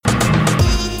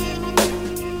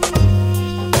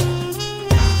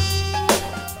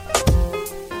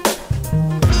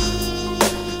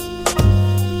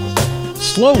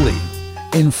Slowly,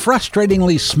 in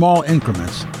frustratingly small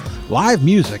increments, live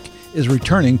music is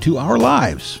returning to our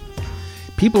lives.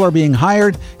 People are being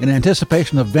hired in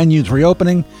anticipation of venues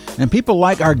reopening, and people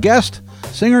like our guest,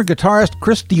 singer-guitarist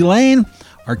Chris Delane,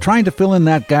 are trying to fill in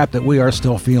that gap that we are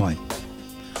still feeling.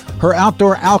 Her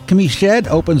outdoor Alchemy Shed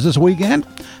opens this weekend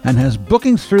and has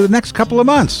bookings through the next couple of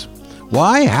months.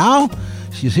 Why? How?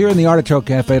 She's here in the Artichoke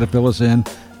Cafe to fill us in,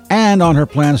 and on her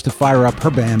plans to fire up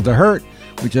her band, The Hurt,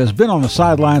 which has been on the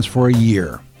sidelines for a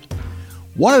year.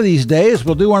 One of these days,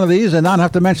 we'll do one of these and not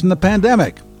have to mention the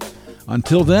pandemic.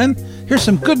 Until then, here's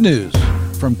some good news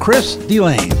from Chris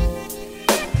Delane.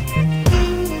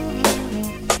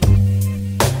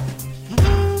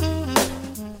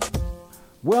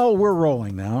 Well, we're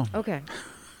rolling now. Okay.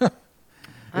 It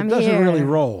doesn't really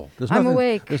roll. I'm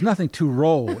awake. There's nothing to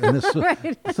roll in this,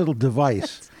 Right. this little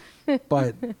device.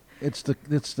 But it's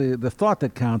the thought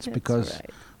that counts. That's because right.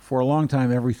 for a long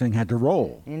time everything had to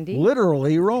roll. Indeed.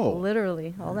 Literally roll.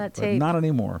 Literally, all that But tape. not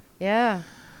anymore. Yeah.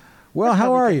 Well, That's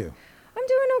how probably are good. you? I'm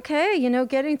doing okay.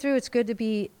 Getting through. It's good to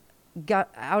be got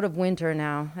out of winter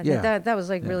now. I Yeah. think that was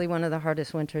like Yeah. really one of the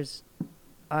hardest winters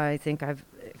I think I've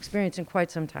experienced in quite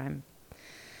some time.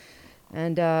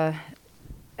 And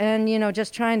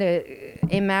just trying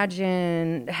to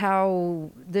imagine how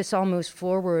this all moves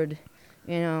forward.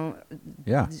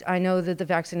 Yeah. I know that the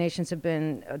vaccinations have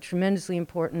been tremendously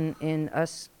important in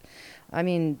us. I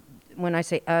mean, when I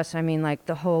say us, I mean like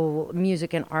the whole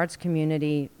music and arts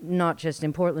community, not just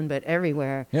in Portland, but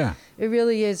everywhere. Yeah. It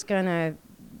really is going to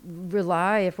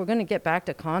rely, if we're going to get back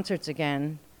to concerts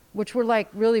again, which were like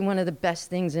really one of the best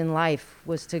things in life,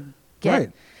 was to get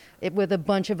Right. it with a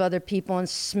bunch of other people and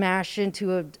smash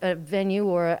into a venue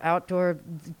or an outdoor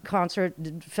concert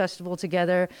festival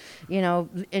together,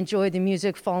 enjoy the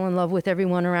music, fall in love with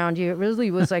everyone around you. It really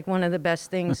was like one of the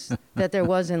best things that there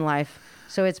was in life.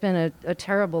 So it's been a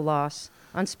terrible loss,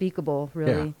 unspeakable,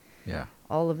 really. Yeah.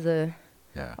 All of the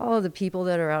people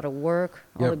that are out of work,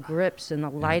 all Yep. the grips and the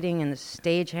lighting and the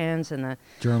stagehands and the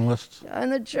Journalists.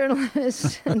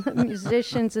 journalists and the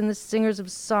musicians and the singers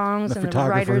of songs The and the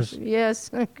writers. photographers.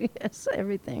 Yes, yes,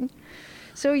 everything.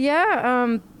 So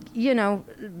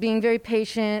being very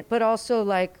patient, but also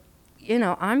like,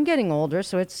 I'm getting older,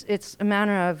 so it's a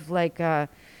matter of like,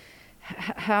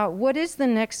 what is the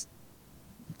next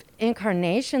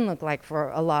incarnation look like for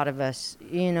a lot of us?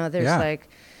 There's Yeah. like,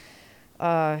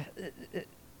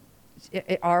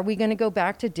 are we going to go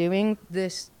back to doing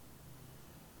this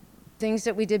things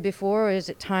that we did before, or is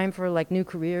it time for like new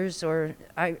careers?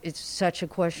 It's such a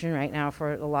question right now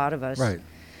for a lot of us. Right.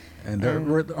 And there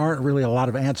aren't really a lot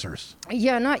of answers.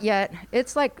 Yeah, not yet.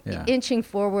 It's like Yeah. inching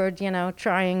forward,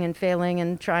 trying and failing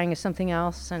and trying something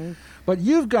else. And But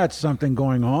you've got something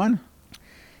going on.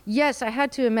 yes, I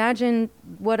had to imagine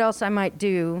what else I might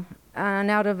do, and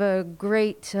out of a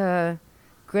great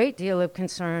deal of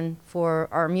concern for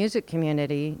our music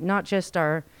community, not just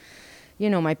our,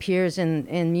 my peers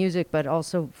in music, but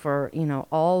also for,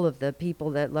 all of the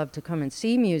people that love to come and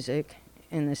see music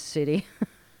in this city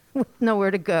with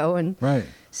nowhere to go and Right.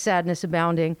 sadness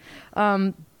abounding.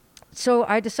 So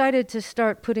I decided to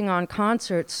start putting on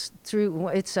concerts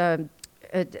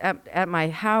at my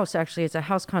house. Actually, it's a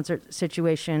house concert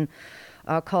situation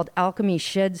called Alchemy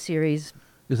Shed Series.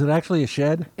 Is it actually a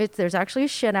shed? There's actually a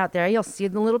shed out there. You'll see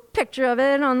the little picture of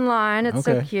it online. It's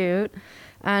so Okay. cute.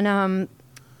 And I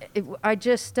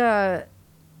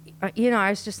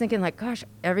was just thinking like, gosh,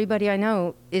 everybody I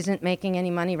know isn't making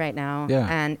any money right now. Yeah.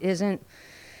 And isn't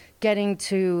getting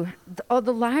to,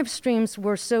 the live streams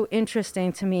were so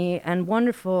interesting to me and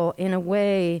wonderful in a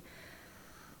way.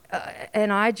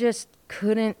 And I just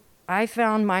I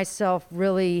found myself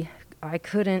really, I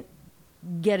couldn't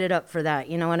get it up for that.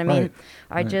 You know what I mean? Right.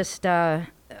 I Right. just, I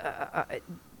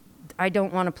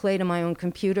don't want to play to my own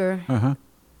computer. Uh-huh.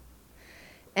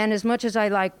 And as much as I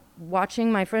like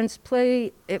watching my friends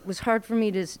play, it was hard for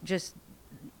me to just,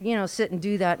 sit and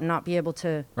do that and not be able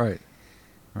to Right.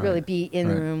 really be in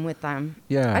the Right. room with them.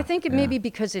 Yeah. I think it yeah. may be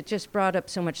because it just brought up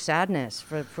so much sadness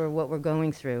for what we're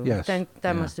going through. Yes, That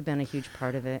yeah. must have been a huch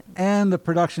part of it. And the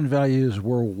production values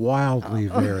were wildly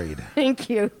varied. Thank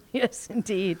you. Yes,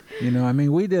 indeed.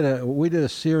 We did a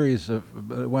series of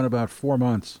went about 4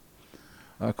 months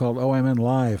called OMN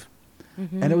Live,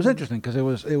 and it was interesting because it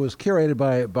was curated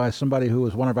by somebody who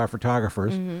was one of our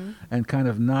photographers, and kind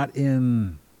of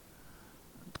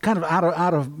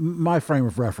out of my frame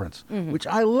of reference, which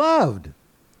I loved,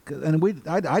 and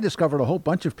I discovered a whole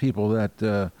bunch of people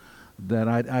that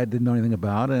I didn't know anything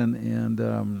about,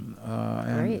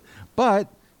 Great. but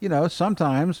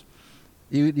sometimes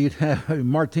you'd have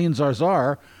Martine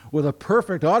Zarzar with a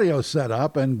perfect audio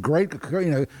setup and great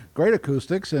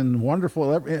acoustics and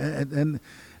wonderful and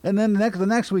then the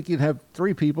next week you'd have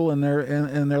 3 people in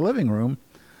their living room,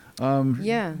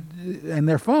 and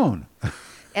their phone.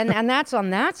 And that's on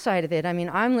that side of it. I mean,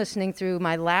 I'm listening through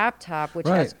my laptop, which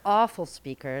has awful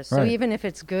speakers. So even if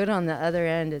it's good on the other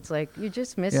end, it's like you're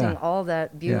just missing all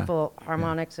that beautiful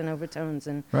harmonics and overtones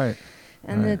and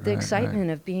the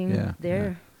excitement of being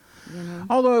there. You know?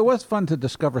 Although it was fun to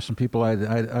discover some people I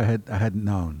hadn't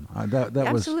known.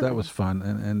 That was fun,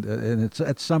 and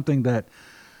it's something that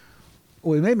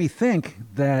it made me think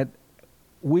that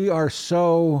we are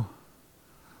so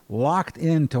locked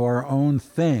into our own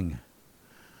thing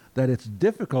that it's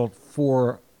difficult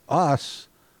for us,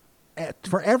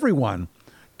 for everyone,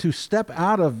 to step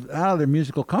out of their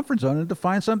musical comfort zone and to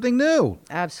find something new.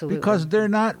 Absolutely, because they're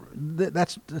not.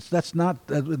 That's not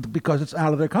because it's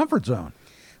out of their comfort zone.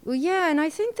 Well, yeah, and I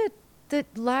think that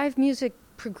live music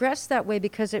progressed that way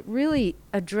because it really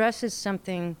addresses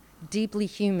something deeply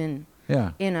human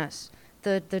in us.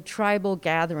 The tribal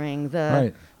gathering,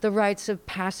 the rites of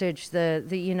passage,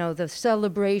 the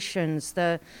celebrations,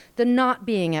 the not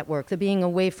being at work, the being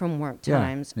away from work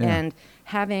times, and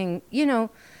having,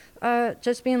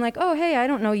 just being like, oh, hey, I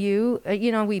don't know you.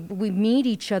 We meet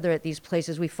each other at these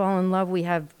places. We fall in love. We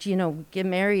have, get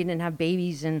married and have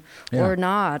babies or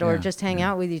not, or just hang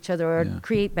out with each other or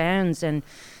create bands. And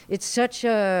it's such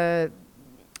a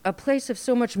place of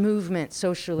so much movement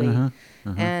socially.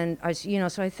 And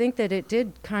so I think that it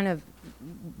did kind of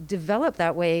develop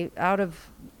that way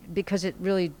because it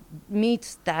really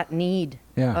meets that need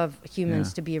of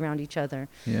humans to be around each other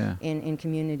in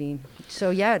community.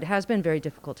 So it has been very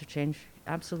difficult to change.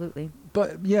 Absolutely.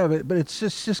 But it's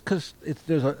just because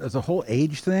there's a whole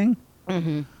age thing. I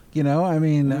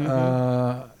mean,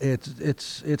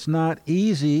 it's not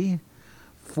easy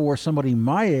for somebody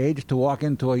my age to walk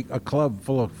into a club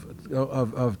full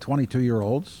of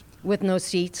 22-year-olds. With no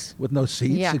seats. With no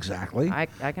seats, exactly. I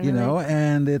can relate.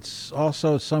 And it's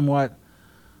also somewhat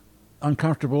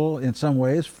uncomfortable in some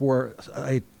ways for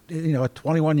a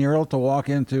 21-year-old to walk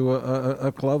into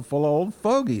a club full of old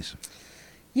fogies.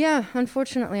 Yeah,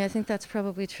 unfortunately, I think that's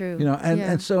probably true.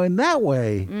 And so in that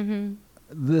way,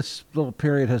 this little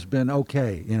period has been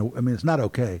okay. It's not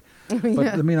okay, but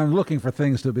I'm looking for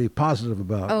things to be positive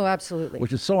about. Oh, absolutely.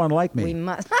 Which is so unlike me. We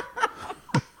must.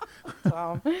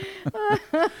 Wow.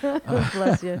 Oh,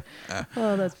 bless you.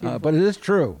 Oh, that's beautiful. But it is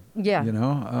true. Yeah. You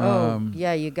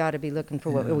got to be looking for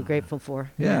what we're grateful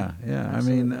for. Yeah.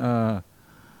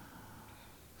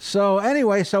 So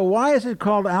anyway, why is it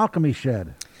called Alchemy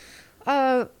Shed?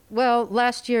 Well,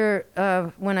 last year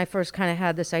when I first kind of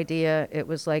had this idea, it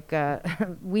was like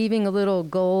weaving a little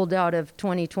gold out of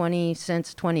 2020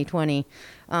 since 2020.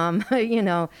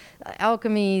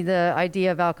 Alchemy, the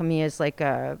idea of alchemy is like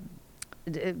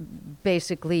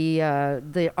basically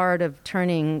the art of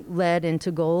turning lead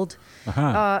into gold.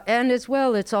 And as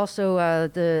well, it's also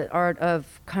the art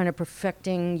of kind of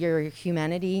perfecting your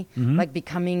humanity, like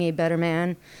becoming a better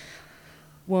man,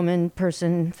 woman,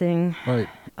 person, thing. Right.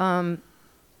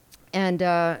 And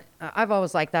I've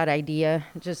always liked that idea,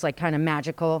 just like kind of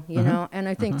magical, know. And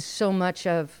I think so much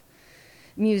of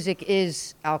music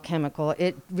is alchemical.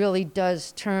 It really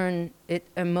does turn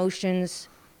emotions.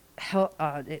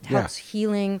 It helps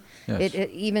healing. Yes. It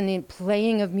even in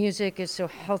playing of music is so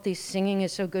healthy. Singing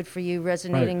is so good for you.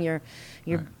 Resonating your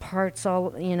parts.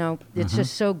 All it's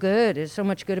just so good. There's so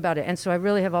much good about it. And so I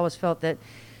really have always felt that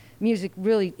music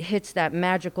really hits that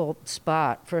magical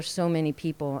spot for so many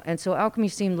people. And so alchemy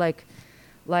seemed like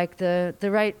the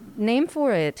right name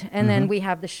for it. And then we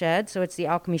have the Shed. So it's the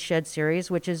Alchemy Shed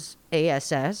series, which is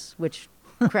ASS, which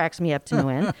cracks me up to no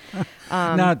end.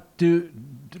 Now,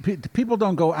 people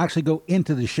don't actually go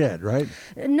into the shed, right?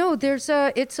 No, it's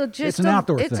an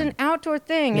outdoor thing. It's an outdoor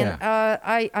thing. Yeah.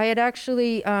 And I had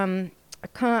actually how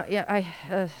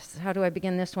do I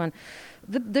begin this one?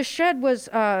 The shed was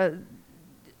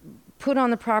put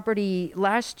on the property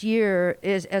last year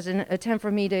as an attempt for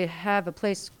me to have a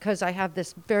place, because I have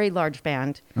this very large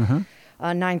band, a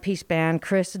 9-piece band,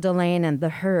 Chris Delane and The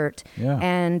Hurt. Yeah.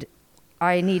 And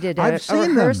I needed a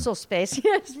rehearsal space.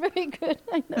 Yes, very good.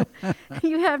 I know.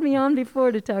 You had me on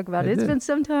before to talk about it. It's been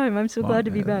some time. I'm so glad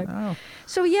to be back. Oh.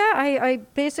 So I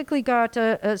basically got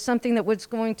something that was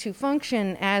going to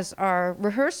function as our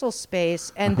rehearsal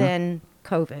space, and then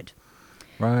COVID.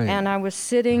 Right. And I was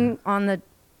sitting on the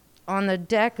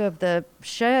deck of the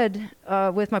shed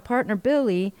with my partner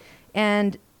Billy,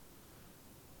 and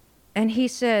he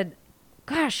said,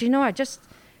 "Gosh, I just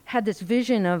had this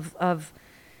vision of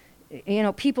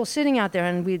people sitting out there,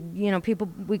 and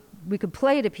we could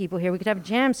play to people here. We could have a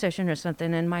jam session or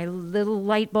something, and my little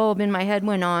light bulb in my head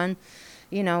went on,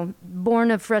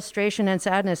 born of frustration and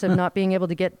sadness of not being able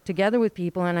to get together with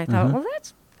people. And I thought, well,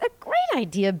 that's a great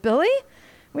idea, Billy.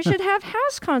 We should have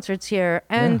house concerts here.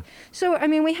 And so,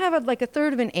 we have like a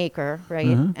third of an acre,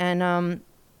 right? And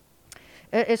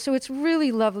so it's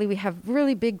really lovely. We have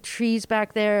really big trees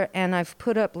back there, and I've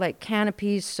put up like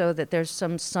canopies so that there's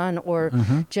some sun or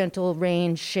gentle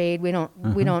rain, shade. We're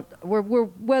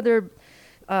weather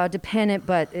dependent,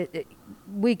 but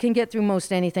we can get through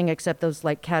most anything except those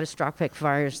like catastrophic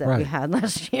fires that we had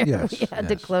last year. Yes, we had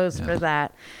to close for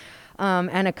that,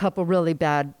 and a couple really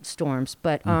bad storms.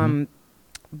 But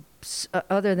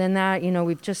other than that,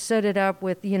 we've just set it up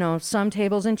with, some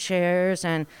tables and chairs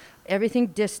and everything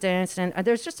distanced, and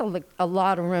there's just a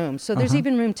lot of room. So there's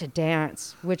even room to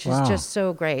dance, which is just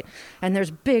so great. And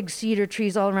there's big cedar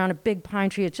trees all around, a big pine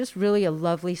tree. It's just really a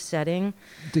lovely setting.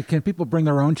 Can people bring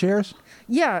their own chairs?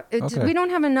 Yeah, we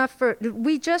don't have enough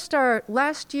we just are,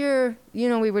 last year,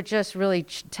 we were just really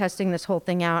testing this whole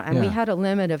thing out, and we had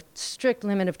a strict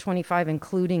limit of 25,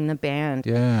 including the band.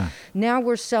 Yeah. Now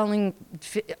we're selling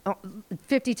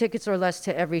 50 tickets or less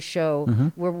to every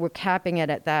show. We're capping it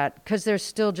at that, because there's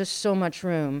still just so much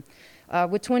room.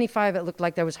 With 25, it looked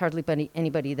like there was hardly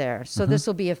anybody there. So this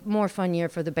will be a more fun year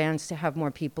for the bands to have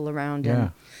more people around.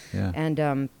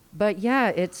 But yeah,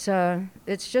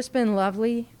 it's just been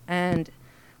lovely, and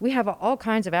we have all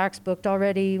kinds of acts booked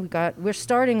already. We're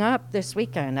starting up this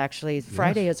weekend, actually.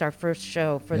 Friday is our first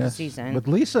show for the season. With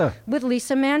Lisa. With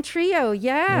Lisa Mann Trio,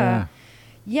 yeah,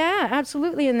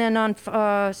 absolutely. And then on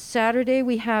Saturday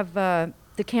we have the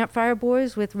Campfire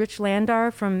Boys with Rich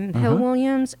Landar from Hill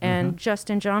Williams and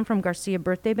Justin John from Garcia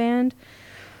Birthday Band.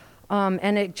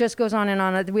 And it just goes on and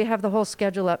on. We have the whole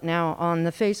schedule up now on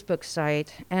the Facebook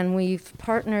site, and we've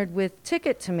partnered with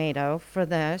Ticket Tomato for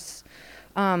this.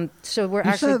 So we're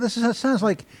actually... This sounds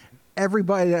like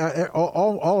everybody,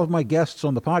 all of my guests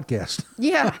on the podcast.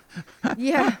 Yeah.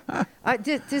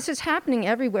 This is happening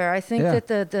everywhere. I think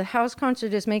that the house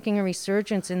concert is making a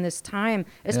resurgence in this time,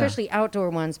 especially outdoor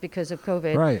ones because of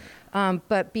COVID. Right.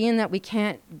 But being that we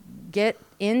can't get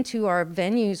into our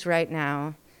venues right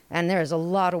now, and there's a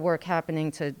lot of work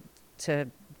happening to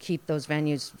keep those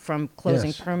venues from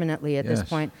closing permanently at this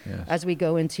point as we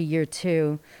go into year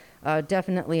 2.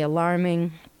 Definitely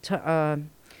alarming to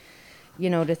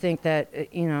think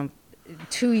that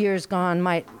 2 years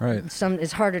gone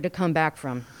is harder to come back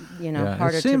from.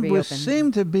 Harder to reopen. We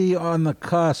seem to be on the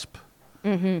cusp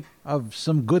of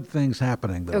some good things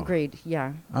happening, though. Agreed.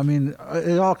 Yeah.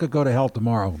 It all could go to hell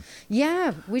tomorrow.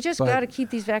 Yeah, we just got to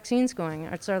keep these vaccines going.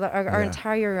 It's our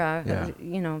entire,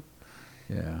 the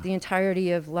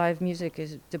entirety of live music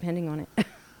is depending on it.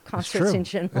 Concerts in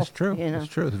general. It's true. It's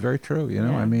true. It's very true.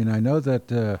 I know that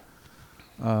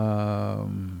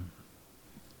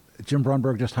Jim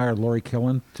Brunberg just hired Lori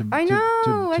Killen to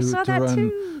I saw that run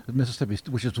too. Mississippi,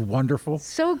 which is wonderful.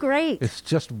 So great. It's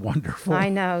just wonderful. I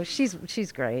know.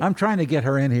 She's great. I'm trying to get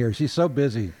her in here. She's so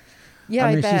busy. Yeah,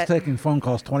 I bet. She's taking phone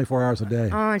calls 24 hours a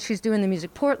day. Oh, and she's doing the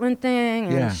Music Portland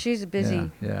thing, and she's a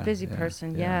busy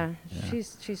person. Yeah.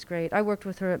 She's great. I worked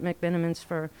with her at McBenamin's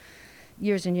for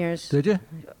years and years. Did you?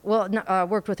 Well, no,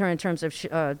 worked with her in terms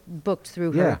of booked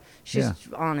through her. She's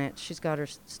on it. She's got her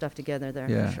stuff together there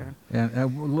for sure.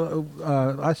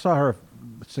 And I saw her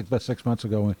about 6 months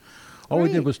ago, and all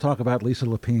we did was talk about Lisa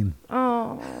Lapine.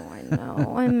 Oh, I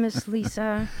know. I miss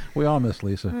Lisa. We all miss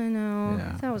Lisa. I know.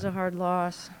 Yeah. That was a hard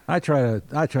loss. I try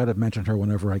to mention her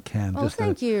whenever I can. Oh,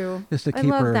 thank you. Just to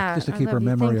keep her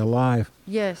memory alive.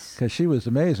 Yes. Because she was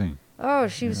amazing. Oh,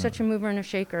 she was such a mover and a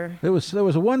shaker. There was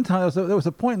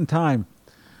a point in time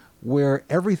where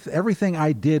everything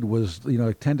I did was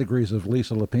 10 degrees of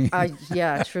Lisa Lapine.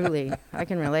 Yeah, truly, I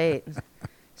can relate.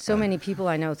 So many people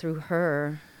I know through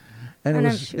her. And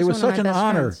it was such an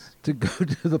honor to go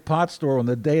to the pot store on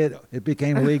the day it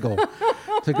became legal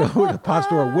to go to the pot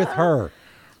store with her.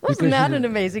 Wasn't that an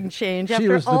amazing change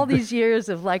after all these years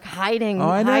of hiding? Oh,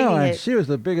 I know. Hiding and she was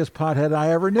the biggest pothead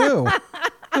I ever knew.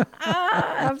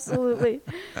 Absolutely.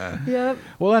 Yep.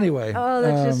 Well, anyway. Oh,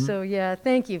 that's just so,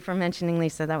 Thank you for mentioning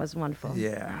Lisa. That was wonderful.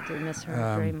 Yeah. I do miss her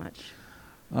very much.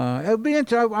 It'd be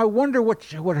interesting. I wonder what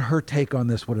her take on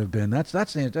this would have been. That's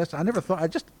I never thought. I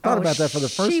just thought about that for the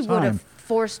first time. She would have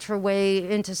forced her way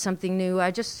into something new.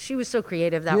 She was so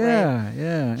creative that way.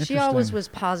 Yeah. She always was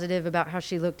positive about how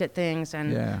she looked at things,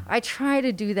 and I try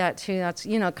to do that too. That's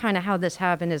kind of how this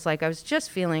happened. Is I was just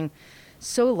feeling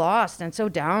so lost and so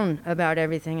down about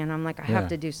everything, and I'm like, I have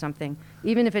to do something,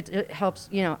 even if it helps.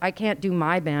 I can't do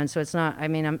my band, so it's not. I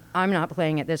mean, I'm not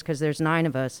playing at this because there's 9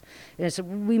 of us, and so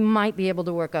we might be able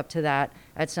to work up to that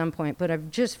at some point. But I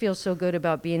just feel so good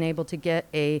about being able to get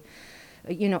a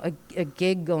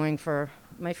gig going for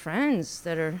my friends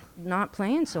that are not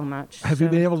playing so much. Have you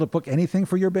been able to book anything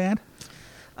for your band?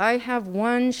 I have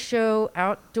one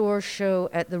outdoor show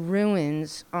at the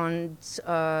Ruins on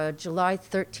July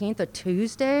 13th, a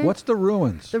Tuesday. What's the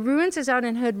Ruins? The Ruins is out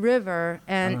in Hood River,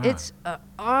 and it's an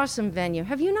awesome venue.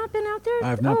 Have you not been out there?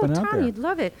 I've not been out there. Tom, you'd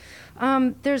love it.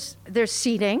 There's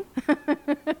seating.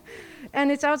 And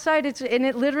it's outside. And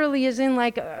it literally is in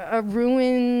like a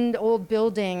ruined old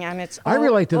building, and it's. I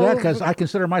relate to that because I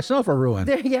consider myself a ruin.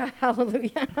 Yeah,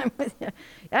 hallelujah. I'm with you.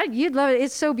 Yeah, you'd love it.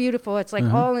 It's so beautiful. It's like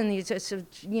all in these, it's a,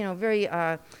 very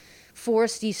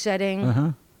foresty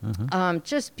setting.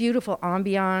 Just beautiful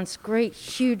ambiance. Great,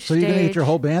 huge. So you're gonna get your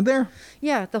whole band there?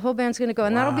 Yeah, the whole band's gonna go,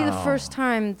 and that'll be the first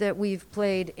time that we've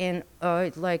played in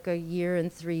like a year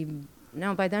and 3.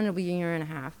 No, by then it'll be a year and a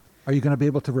half. Are you going to be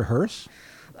able to rehearse?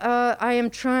 I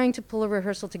am trying to pull a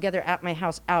rehearsal together at my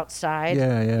house outside,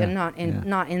 and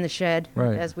not in the shed,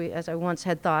 right. as I once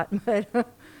had thought.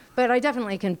 But I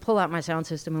definitely can pull out my sound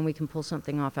system and we can pull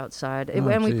something off outside,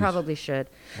 and we probably should.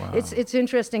 Wow. It's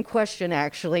interesting question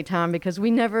actually, Tom, because we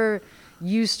never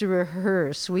used to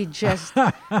rehearse. We just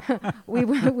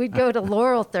we'd go to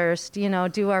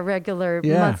Laurelthirst, do our regular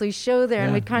monthly show there,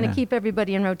 and we'd kind of keep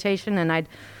everybody in rotation, and I'd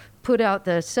put out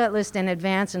the set list in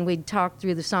advance, and we'd talk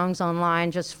through the songs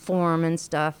online, just form and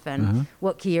stuff, and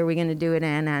what key are we going to do it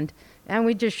in, and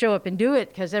we'd just show up and do it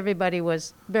because everybody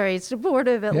was very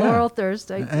supportive at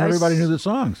Laurelthirst. And everybody knew the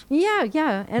songs.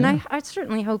 Yeah, and I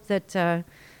certainly hope that that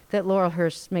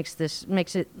Laurelthirst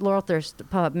Laurelthirst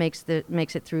pub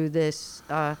makes it through this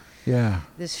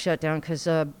this shutdown, because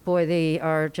boy, they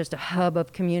are just a hub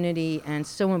of community and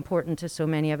so important to so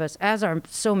many of us, as are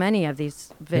so many of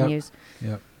these venues.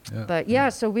 Yep.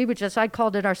 But so we would I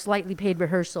called it our slightly paid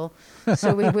rehearsal.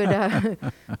 So we would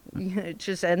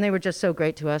and they were just so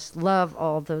great to us. Love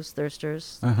all those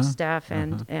Thirsters, staff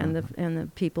and the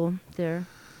people there.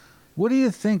 What do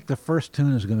you think the first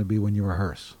tune is going to be when you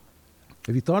rehearse?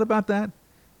 Have you thought about that?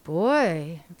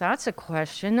 Boy, that's a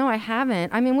question. No, I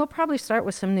haven't. I mean, we'll probably start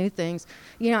with some new things.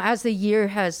 As the year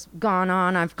has gone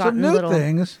on, I've gotten some new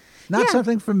things, not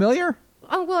something familiar.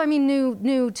 Oh well, I mean,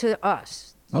 new to us.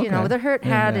 Okay. The Hurt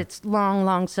had its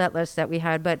long set list that we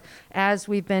had, but as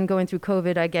we've been going through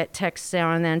COVID, I get texts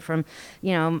now and then from,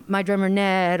 my drummer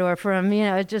Ned, or from,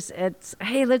 it's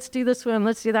hey, let's do this one,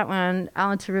 let's do that one.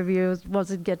 Alan Toribio wants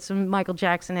to get some Michael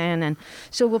Jackson in, and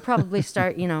so we'll probably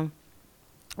start,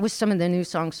 with some of the new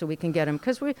songs so we can get them,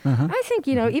 because I think,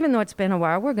 even though it's been a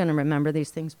while, we're going to remember these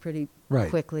things pretty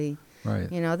quickly.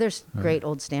 Right. There's great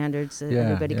old standards that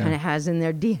everybody kind of has in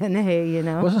their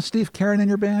DNA, Wasn't Steve Karen in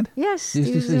your band? Yes. Is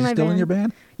he still in your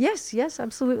band? Yes,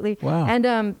 absolutely. Wow.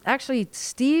 And actually,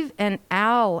 Steve and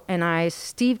Al and I,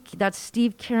 that's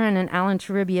Steve Karen and Alan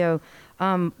Toribio,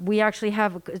 we actually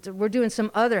we're doing some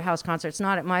other house concerts,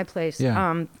 not at my place,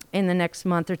 in the next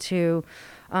month or two.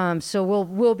 So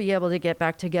we'll be able to get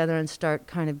back together and start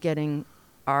kind of getting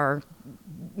our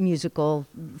musical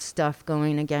stuff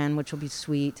going again, which will be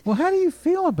sweet. Well, how do you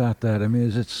feel about that? I mean,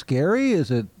 is it scary? Is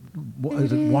it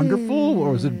wonderful,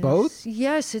 or is it both?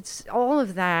 Yes, it's all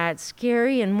of that.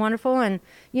 Scary and wonderful, and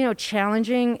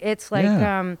challenging. It's like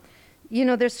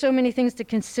there's so many things to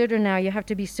consider now. You have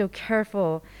to be so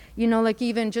careful. Like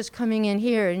even just coming in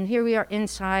here, and here we are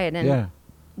inside, and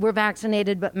we're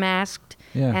vaccinated but masked,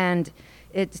 and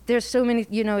there's so many.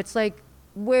 It's like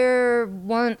where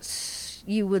once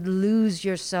you would lose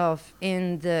yourself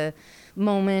in the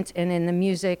moment and in the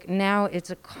music. Now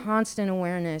it's a constant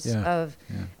awareness of,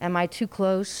 am I too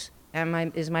close?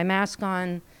 Is my mask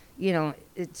on?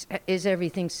 Is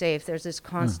everything safe? There's this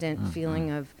constant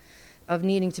feeling of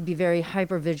needing to be very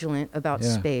hyper vigilant about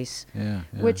space,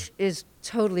 which is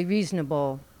totally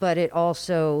reasonable, but it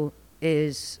also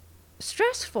is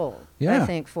stressful, I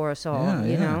think, for us all,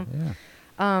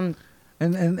 And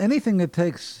anything that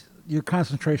takes your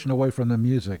concentration away from the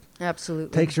music absolutely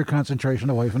takes your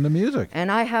concentration away from the music.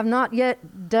 And I have not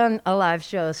yet done a live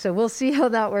show, so we'll see how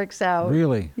that works out.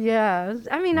 Really? Yeah.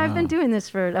 I mean, I've been doing this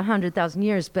for 100,000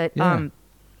 years, but not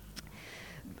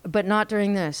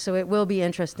during this. So it will be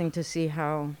interesting to see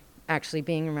how actually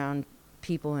being around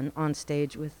people and on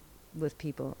stage with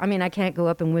people. I mean, I can't go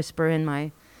up and whisper in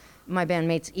my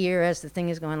bandmate's ear as the thing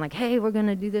is going, like, hey, we're going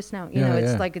to do this now.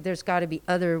 It's like there's got to be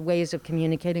other ways of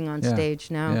communicating on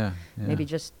stage now. Maybe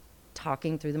just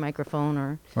talking through the microphone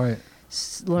or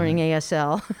learning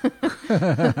ASL,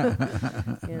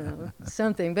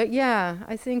 something. But yeah,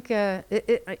 I think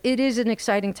it is an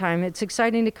exciting time. It's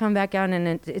exciting to come back out, and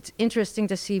it's interesting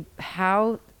to see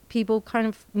how people kind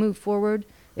of move forward.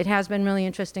 It has been really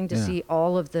interesting to see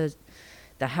all of the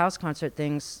house concert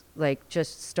things like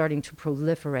just starting to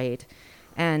proliferate,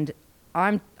 and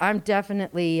I'm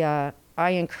definitely I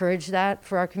encourage that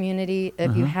for our community.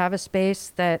 If you have a space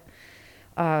that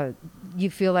you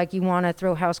feel like you want to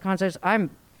throw house concerts, I've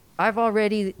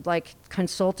already like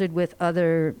consulted with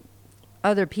other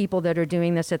people that are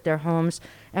doing this at their homes,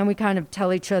 and we kind of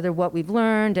tell each other what we've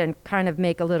learned and kind of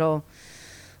make a little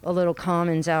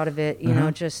commons out of it, you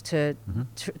know, just to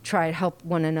try to help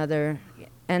one another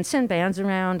and send bands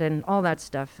around and all that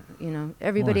stuff. You know,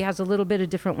 everybody has a little bit of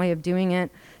different way of doing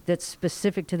it that's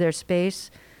specific to their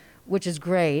space, which is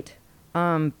great.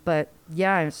 But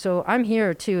yeah, so I'm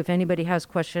here too if anybody has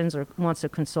questions or wants to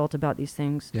consult about these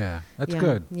things. Yeah, that's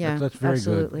good. Yeah, that's very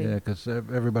absolutely. good. Yeah, because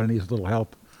everybody needs a little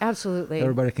help. Absolutely.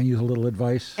 Everybody can use a little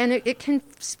advice. And it can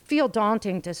feel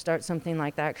daunting to start something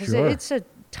like that because it's a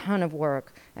ton of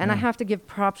work. And I have to give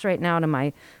props right now to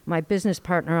my business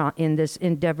partner in this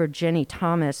endeavor, Jenny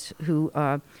Thomas, who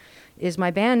is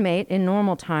my bandmate in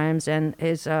normal times and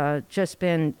has just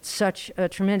been such a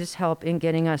tremendous help in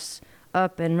getting us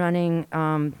up and running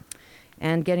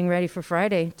and getting ready for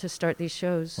Friday to start these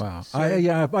shows. Wow. So,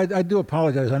 I do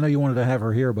apologize. I know you wanted to have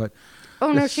her here, but...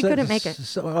 Oh, no, she couldn't make it.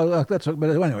 But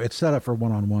anyway, it's set up for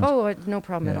one-on-ones. Oh, no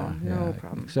problem at all. No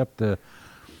problem.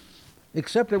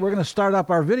 Except that we're going to start up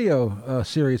our video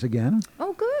series again.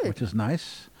 Oh, good. Which is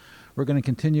nice. We're going to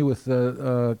continue with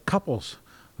couples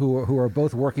who are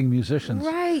both working musicians.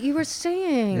 Right, you were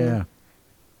saying. Yeah.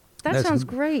 That sounds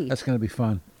great. That's going to be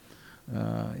fun.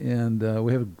 And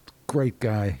we have a great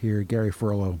guy here, Gary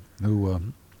Furlow, who...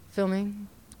 filming?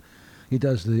 He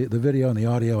does the video and the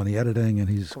audio and the editing, and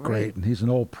he's great. And he's an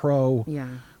old pro,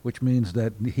 which means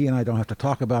that he and I don't have to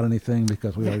talk about anything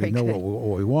because we already know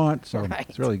what we want. So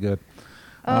it's really good.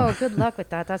 Oh, good luck with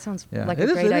that. That sounds like a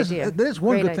great idea. That is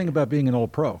one good thing about being an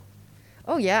old pro.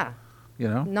 Oh, yeah. You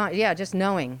know? Just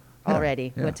knowing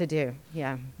already what to do.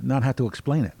 Yeah. Not have to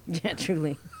explain it. Yeah,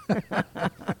 truly.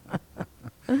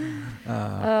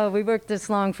 We worked this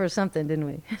long for something, didn't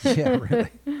we? Yeah,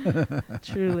 really.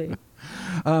 Truly.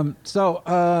 So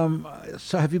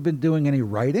have you been doing any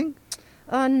writing?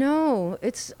 No.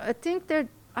 I think I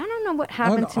don't know what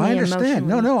happened to me emotionally.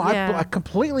 No, yeah. I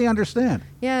completely understand.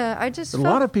 Yeah, I just There's a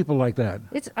lot of people like that.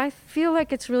 I feel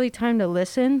like it's really time to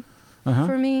listen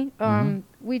for me.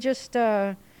 We just,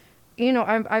 I've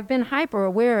been hyper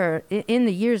aware in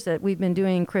the years that we've been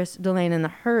doing Chris Delane and the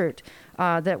Hurt,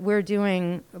 that we're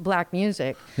doing black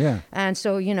music. Yeah. And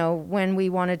so, when we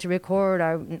wanted to record,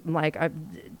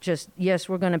 yes,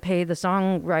 we're going to pay the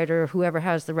songwriter, whoever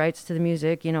has the rights to the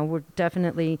music. We're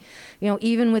definitely,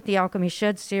 even with the Alchemy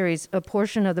Shed series, a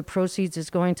portion of the proceeds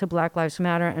is going to Black Lives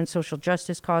Matter and social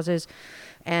justice causes.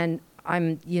 And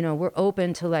we're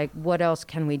open to what else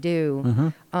can we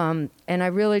do? And I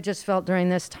really just felt during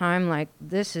this time,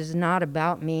 this is not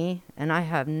about me and I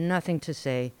have nothing to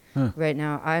say right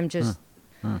now. I'm just,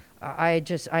 I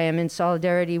am in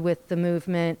solidarity with the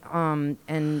movement.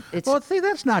 And it's... Well, see,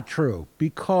 that's not true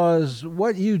because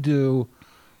what you do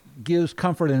gives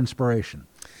comfort and inspiration.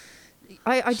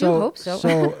 I do hope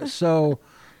so. So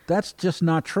that's just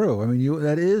not true. I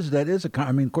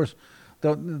mean, of course,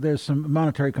 there's some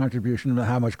monetary contribution.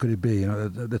 How much could it be?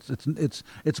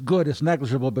 It's good. It's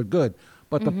negligible, but good.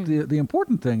 But the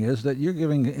important thing is that you're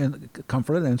giving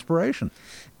comfort and inspiration.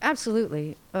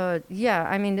 Absolutely. Yeah.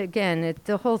 I mean, again,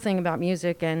 the whole thing about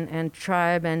music and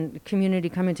tribe and community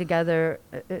coming together.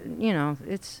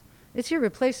 It's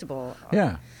irreplaceable.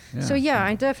 Yeah. So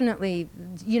I definitely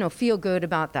feel good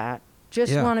about that.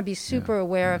 Just want to be super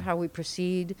aware of how we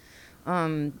proceed.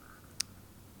 And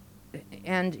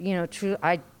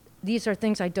these are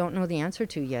things I don't know the answer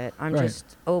to yet. I'm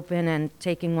just open and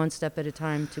taking one step at a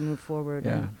time to move forward.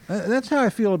 Yeah, that's how I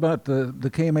feel about the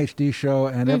KMHD show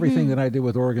and everything that I do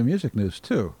with Oregon Music News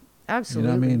too.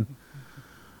 Absolutely.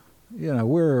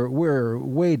 We're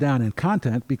way down in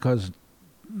content because,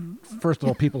 first of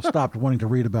all, people stopped wanting to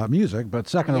read about music, but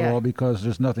second of all, because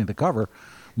there's nothing to cover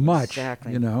much.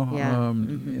 Exactly.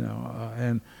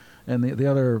 And the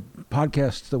other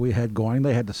podcasts that we had going,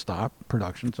 they had to stop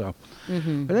production. So,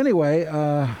 but anyway,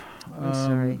 I'm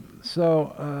sorry.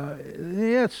 So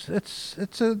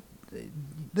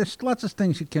there's lots of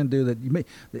things you can do that you may,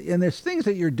 and there's things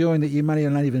that you're doing that you might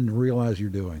not even realize you're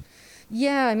doing.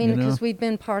 Yeah, I mean, because we've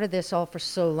been part of this all for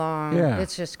so long. Yeah.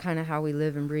 It's just kind of how we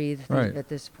live and breathe at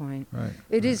this point. Right.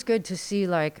 It is good to see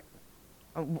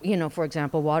For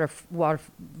example,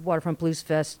 Waterfront Blues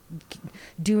Fest,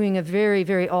 doing a very,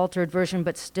 very altered version,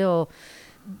 but still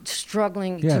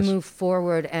struggling to Yes. move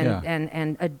forward and, Yeah.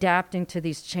 and adapting to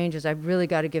these changes. I've really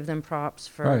got to give them props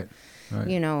for, Right.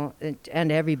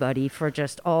 and everybody for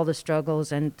just all the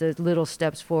struggles and the little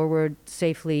steps forward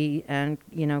safely and,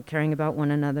 caring about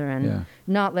one another and Yeah.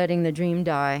 not letting the dream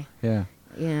die. Yeah.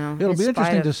 In It'll be spite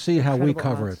interesting of to see how we incredible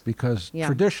cover odds. it, because Yeah.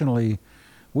 traditionally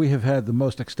we have had the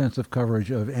most extensive coverage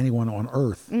of anyone on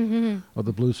earth of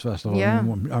the Blues Festival. Yeah.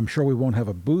 I'm sure we won't have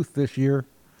a booth this year.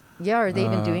 Yeah, are they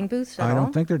even doing booths at I all?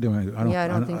 don't think they're doing it. Yeah, I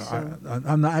don't think so.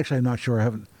 I'm not actually. I'm not sure. I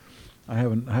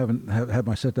haven't had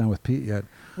my sit down with Pete yet.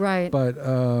 Right. But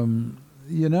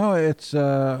it's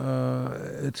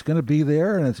going to be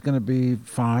there and it's going to be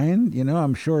fine.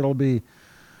 I'm sure it'll be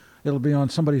on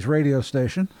somebody's radio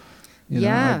station.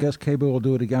 Yeah. I guess KBOO will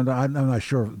do it again. I'm not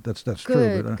sure if that's true.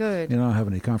 Good, But good. I don't have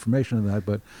any confirmation of that.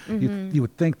 But you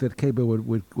would think that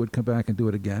KBOO would come back and do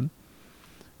it again.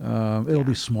 It'll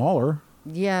be smaller.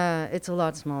 Yeah, it's a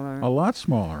lot smaller. A lot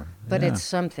smaller. But yeah. it's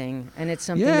something, and it's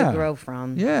something Yeah. to grow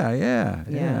from.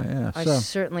 Yeah. I So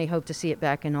certainly hope to see it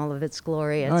back in all of its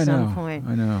glory at I some know, point.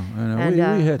 I know. And,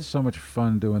 We had so much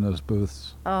fun doing those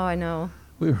booths. Oh, I know.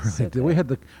 We really So did. We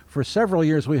had for several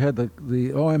years we had the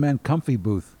OMN Comfy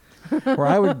booth, where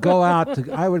I would go out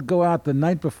the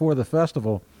night before the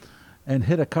festival, and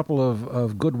hit a couple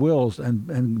of Goodwills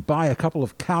and buy a couple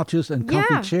of couches and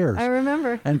comfy chairs. I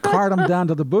remember. And cart them down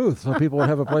to the booth so people would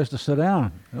have a place to sit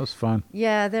down. It was fun.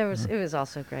 Yeah, it was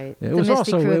also great. It The was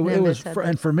Misty also Crew of it was Nimbus had for, that.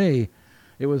 and for me,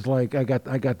 it was like I got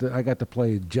to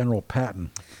play General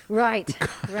Patton. Right.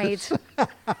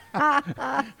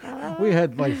 We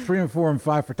had like 3 and 4 and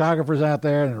 5 photographers out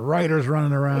there and writers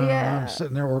running around. And I'm Yeah.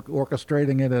 sitting there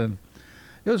orchestrating it, and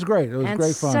it was great. It was And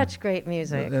great fun. such great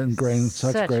music. And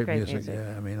such great music.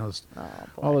 Yeah, I mean, those Oh,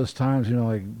 boy. all those times,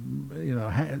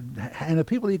 and the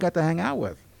people you got to hang out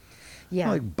with. Yeah.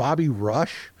 Like Bobby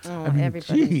Rush. Oh, I mean,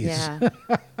 everybody. geez. Yeah.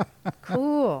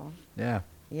 Cool. Yeah.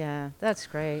 Yeah, that's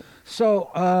great. So,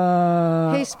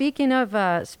 Hey, speaking of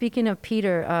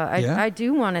Peter, Yeah? I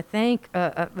do want to thank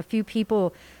a few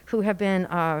people who have been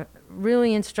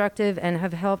really instructive and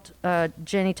have helped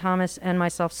Jenny Thomas and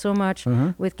myself so much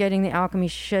with getting the Alchemy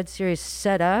Shed series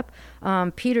set up.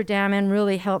 Peter Damon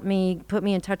really helped me, put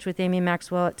me in touch with Amy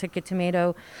Maxwell at Ticket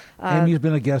Tomato. Amy's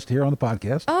been a guest here on the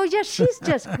podcast. Oh, yes, she's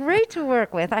just great to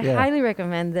work with. I Yeah. highly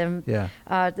recommend them Yeah.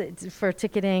 for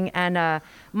ticketing. And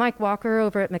Mike Walker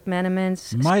over at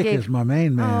McMenamin's. Mike is my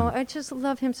main man. Oh, I just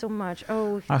love him so much.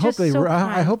 Oh, I hope just so I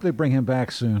kind. hope they bring him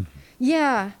back soon.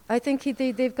 Yeah, I think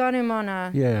they've got him on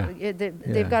a. Yeah.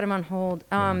 They've got him on hold.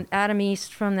 Adam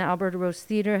East from the Alberta Rose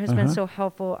Theater has been so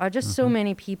helpful. Just so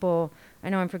many people. I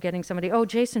know I'm forgetting somebody. Oh,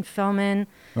 Jason Fellman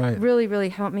Right. really, really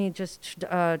helped me just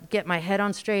get my head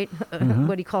on straight.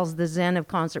 What he calls the Zen of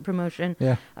concert promotion.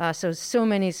 Yeah. So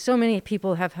many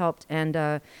people have helped, and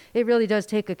it really does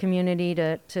take a community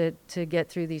to get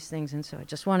through these things. And so I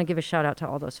just want to give a shout out to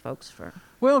all those folks for.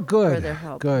 Well, good. For their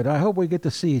help. Good. I hope we get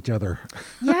to see each other.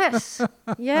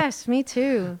 Yes, me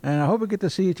too. And I hope we get to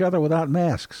see each other without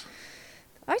masks.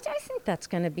 I think that's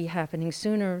going to be happening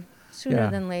sooner Yeah.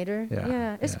 than later.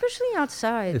 Yeah. Especially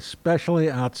outside. Especially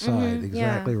outside.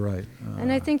 Exactly right.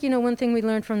 And I think, one thing we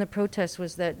learned from the protests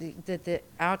was that the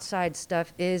outside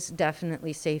stuff is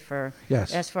definitely safer.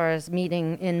 Yes. As far as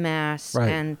meeting in mass Right.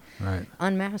 and Right.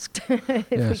 unmasked if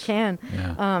we Yes. can.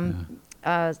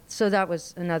 Yeah. So that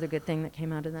was another good thing that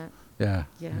came out of that. Yeah.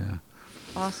 Yeah.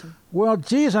 Awesome. Well,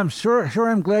 geez, I'm sure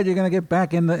I'm glad you're going to get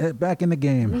back in the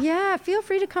game. Yeah, feel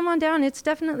free to come on down. It's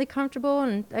definitely comfortable,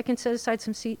 and I can set aside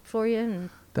some seat for you and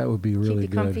That would be really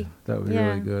keep you good. comfy. That would be Yeah,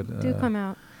 really good. do come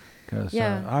out. Because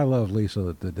Yeah. I love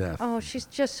Lisa to death. Oh, she's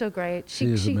just so great. She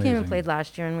She is came amazing. and played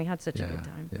last year, and we had such yeah. a good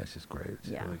time. Yeah, she's great.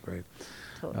 She's Yeah. really great.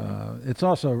 Totally. It's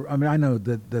also, I mean, I know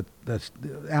that's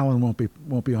Alan won't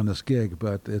be on this gig,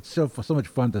 but it's so much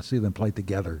fun to see them play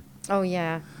together. Oh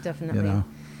yeah, definitely. You know.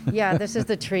 Yeah, this is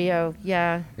the trio.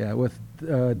 Yeah, Yeah, with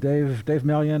Dave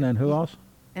Mellion and who else?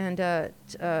 and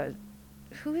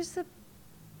who is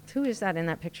that in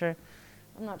that picture?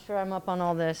 I'm not sure. I'm up on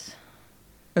all this.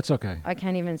 It's okay. I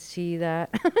can't even see that.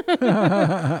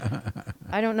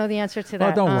 I don't know the answer to Oh,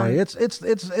 that. don't worry.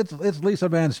 It's Lisa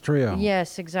Band's trio.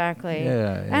 Yes, exactly.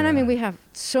 Yeah, And I mean, yeah. we have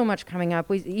so much coming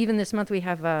up. Even this month we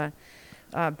have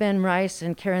Ben Rice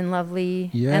and Karen Lovely.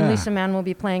 Yeah. And Lisa Mann will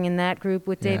be playing in that group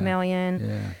with Dave Yeah, Mellion.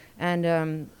 Yeah.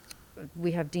 And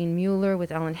we have Dean Mueller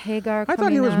with Alan Hagar. I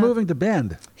thought he was moving to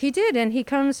Bend. He did, and he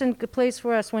comes and plays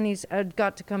for us when he's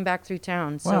got to come back through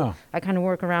town. So Wow. I kind of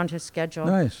work around his schedule.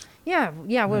 Nice. Yeah,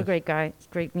 what a great guy,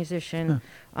 great musician.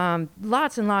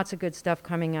 Lots and lots of good stuff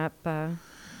coming up.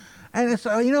 And it's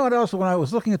you know what else? When I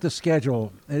was looking at the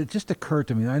schedule, it just occurred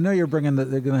to me. I know they're going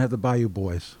to have the Bayou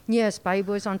Boys. Yes, Bayou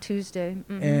Boys on Tuesday.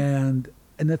 Mm-hmm.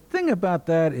 And the thing about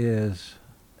that is,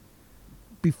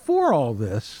 before all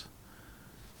this,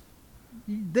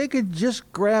 they could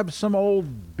just grab some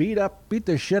old beat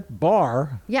the shit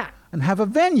bar. Yeah. And have a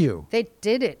venue. They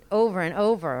did it over and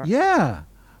over. Yeah.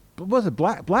 But was it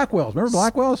Blackwell's? Remember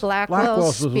Blackwell's?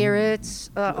 Blackwell's, Spirits,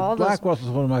 all those. Blackwell's was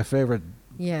one of my favorite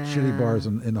shitty bars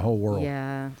in the whole world.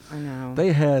 Yeah, I know.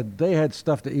 They had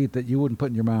stuff to eat that you wouldn't put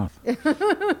in your mouth.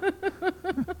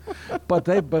 but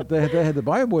they had the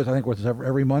Bayou Boys. I think was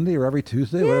every Monday or every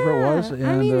Tuesday, whatever it was. And,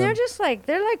 I mean,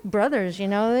 they're like brothers, you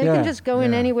know. They can just go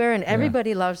in anywhere, and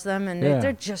everybody loves them, and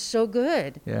they're just so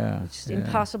good. Yeah, it's just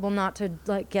impossible not to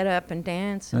like get up and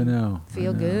dance. And I know.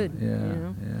 Feel good. Yeah, you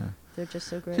know? Yeah. They're just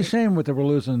so great. It's a shame that we're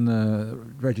losing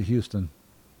Reggie Houston.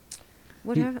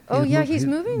 What happened? Oh, yeah, he's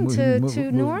moving to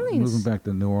New Orleans. Moving back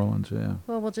to New Orleans, yeah.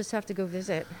 Well, we'll just have to go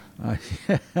visit.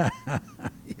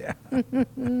 Yeah.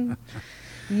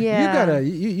 Yeah.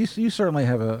 You certainly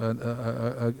have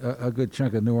a good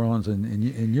chunk of New Orleans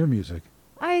in your music.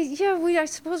 I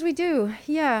suppose we do.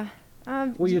 Yeah.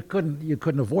 Well, you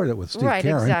couldn't avoid it with Steve right,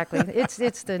 Caron. Exactly.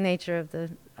 It's the nature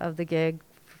of the gig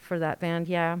for that band.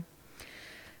 Yeah.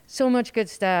 So much good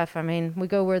stuff. I mean, we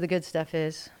go where the good stuff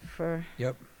is for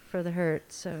the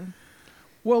Hurt. So.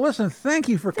 Well, listen, thank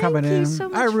you for coming in. So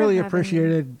much I really for appreciate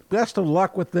it. Best of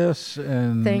luck with this.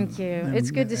 And thank you.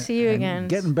 It's good to see you again.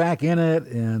 Getting back in it.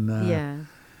 And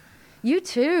you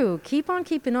too. Keep on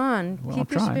keeping on. Well,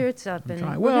 Keep your spirits up.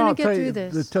 And we're well, going to get through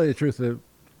this. To tell you the truth,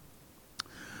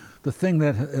 the thing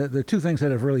that the two things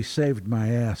that have really saved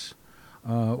my ass.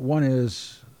 One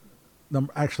is,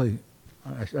 actually,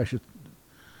 I should.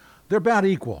 They're about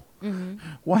equal. Mm-hmm.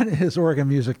 One is Oregon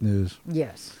Music News.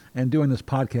 Yes. And doing this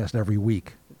podcast every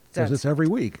week. Because it's every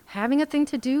week. Having a thing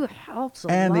to do helps a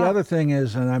lot. And the other thing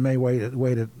is, and I may weight it a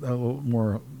little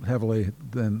more heavily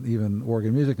than even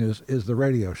Oregon Music News, is the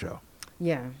radio show.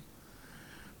 Yeah.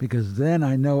 Because then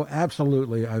I know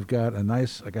absolutely I got a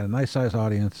nice sized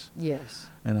audience. Yes.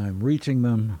 And I'm reaching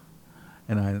them.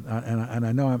 And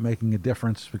I know I'm making a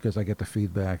difference because I get the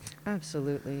feedback.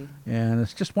 Absolutely. And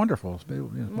it's just wonderful.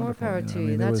 More power to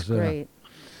you. That's great.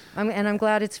 I'm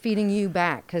glad it's feeding you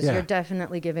back because you're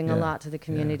definitely giving a lot to the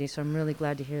community. So I'm really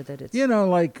glad to hear that it's.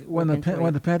 Like when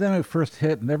the pandemic first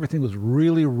hit and everything was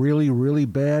really, really, really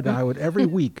bad, I would every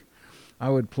week I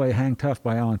would play "Hang Tough"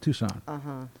 by Alan Toussaint.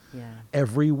 Yeah.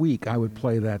 Every week I would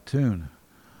play that tune,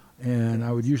 and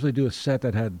I would usually do a set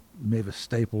that had Mavis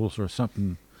Staples or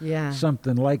something. Yeah.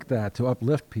 Something like that to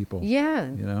uplift people.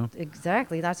 Yeah. You know?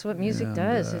 Exactly. That's what music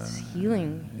does. It's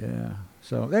healing. Yeah.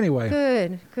 So anyway.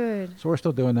 Good. So we're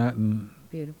still doing that. And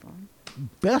beautiful.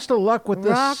 Best of luck with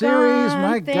this series.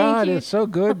 My God, it's so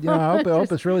good. I hope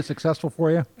it's really successful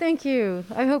for you. Thank you.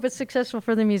 I hope it's successful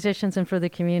for the musicians and for the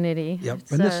community. Yep.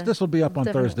 And this will be up on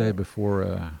Thursday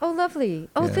before. Oh, lovely.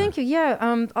 Oh, thank you.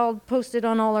 Yeah. I'll post it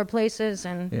on all our places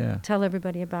and tell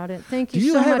everybody about it. Thank you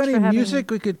so much for having me. Do you have any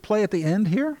music we could play at the end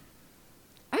here?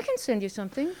 I can send you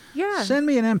something. Yeah. Send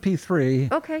me an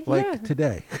MP3. Okay.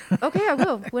 Today. Okay, I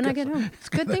will when I get home.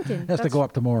 Good thinking. It has to go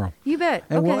up tomorrow. You bet.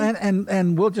 And okay.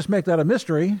 we'll just make that a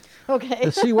mystery. Okay.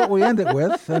 To see what we end it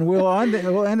with, and we'll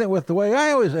end it with the way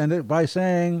I always end it by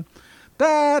saying,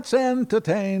 "That's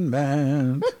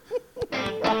entertainment."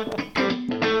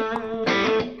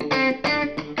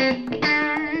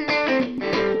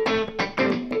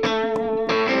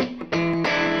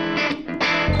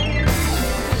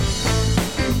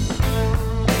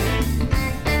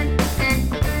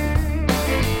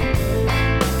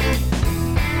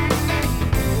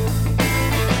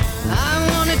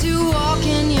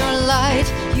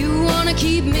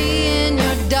 Keep me in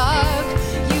your dark.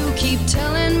 You keep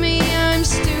telling me I'm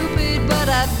stupid, but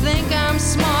I think I'm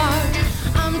smart.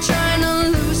 I'm trying to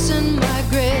loosen my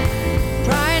grip,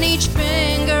 prying each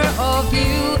finger off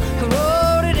you.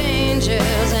 Corroded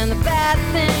angels and the bad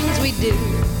things we do.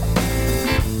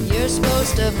 You're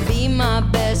supposed to be my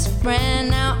best friend.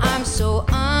 Now I'm so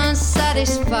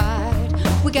unsatisfied.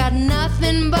 We got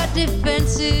nothing but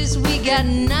defenses. We got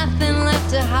nothing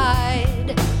left to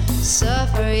hide.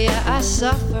 Suffer, yeah, I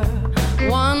suffer.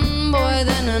 One boy,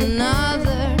 then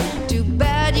another.